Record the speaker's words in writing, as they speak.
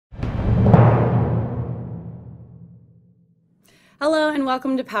Hello and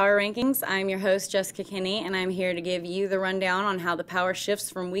welcome to Power Rankings. I'm your host, Jessica Kinney, and I'm here to give you the rundown on how the power shifts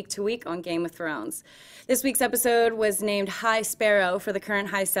from week to week on Game of Thrones. This week's episode was named High Sparrow for the current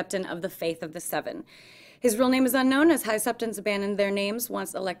High Septon of the Faith of the Seven. His real name is unknown, as High Septons abandoned their names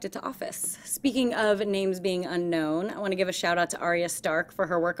once elected to office. Speaking of names being unknown, I want to give a shout out to Arya Stark for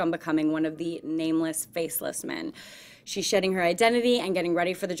her work on becoming one of the nameless, faceless men. She's shedding her identity and getting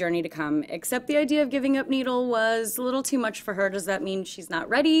ready for the journey to come, except the idea of giving up Needle was a little too much for her. Does that mean she's not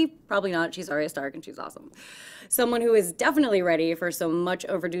ready? Probably not. She's Arya Stark and she's awesome. Someone who is definitely ready for some much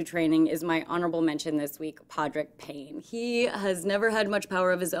overdue training is my honorable mention this week, Podrick Payne. He has never had much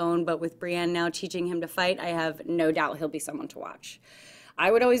power of his own, but with Brienne now teaching him to fight, I have no doubt he'll be someone to watch. I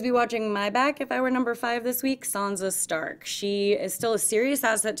would always be watching my back if I were number 5 this week, Sansa Stark. She is still a serious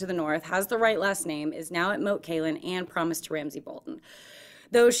asset to the north, has the right last name, is now at Moat Calin, and promised to Ramsey Bolton.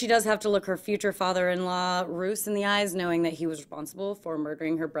 Though she does have to look her future father-in-law, Roose, in the eyes, knowing that he was responsible for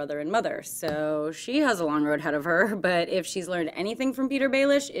murdering her brother and mother. So she has a long road ahead of her, but if she's learned anything from Petyr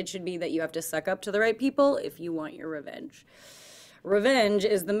Baelish, it should be that you have to suck up to the right people if you want your revenge. Revenge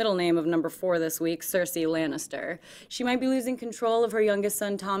is the middle name of number 4 this week, Cersei Lannister. She might be losing control of her youngest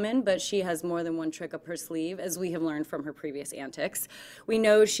son, Tommen, but she has more than one trick up her sleeve, as we have learned from her previous antics. We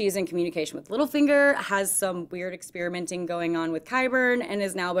know she's in communication with Littlefinger, has some weird experimenting going on with Qyburn, and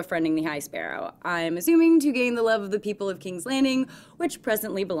is now befriending the High Sparrow. I'm assuming to gain the love of the people of King's Landing, which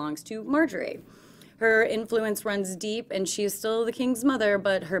presently belongs to Margeary. Her influence runs deep, and she is still the king's mother,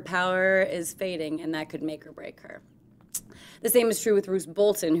 but her power is fading, and that could make or break her. The same is true with Ramsey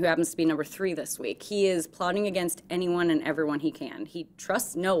Bolton, who happens to be number 3 this week. He is plotting against anyone and everyone he can. He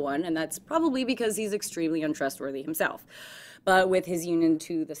trusts no one, and that's probably because he's extremely untrustworthy himself. But with his union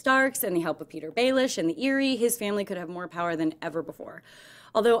to the Starks and the help of Petyr Baelish and the Eyrie, his family could have more power than ever before.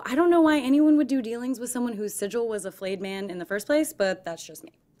 Although I don't know why anyone would do dealings with someone whose sigil was a flayed man in the first place, but that's just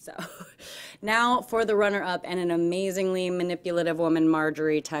me. So now for the runner-up and an amazingly manipulative woman,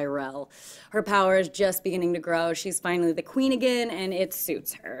 Margeary Tyrell. Her power is just beginning to grow. She's finally the queen again, and it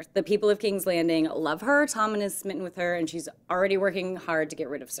suits her. The people of King's Landing love her. Tommen is smitten with her, and she's already working hard to get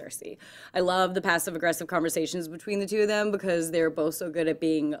rid of Cersei. I love the passive-aggressive conversations between the two of them because they're both so good at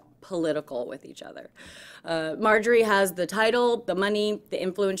being political with each other. Margeary has the title, the money, the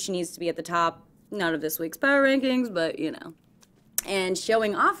influence she needs to be at the top. None of this week's power rankings, but you know. And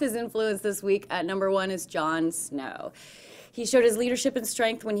showing off his influence this week at number 1 is Jon Snow. He showed his leadership and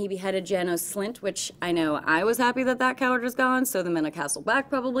strength when he beheaded Janos Slynt, which I know I was happy that that coward was gone, so the men of Castle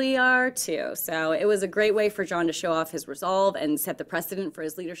Black probably are too. So it was a great way for Jon to show off his resolve and set the precedent for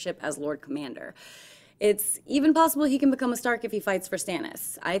his leadership as Lord Commander. It's even possible he can become a Stark if he fights for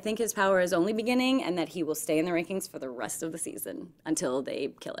Stannis. I think his power is only beginning and that he will stay in the rankings for the rest of the season until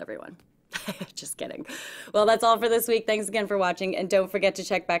they kill everyone. Just kidding. Well, that's all for this week. Thanks again for watching, and don't forget to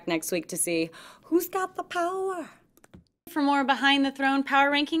check back next week to see who's got the power. For more Behind the Throne power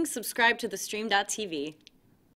rankings, subscribe to thestream.tv.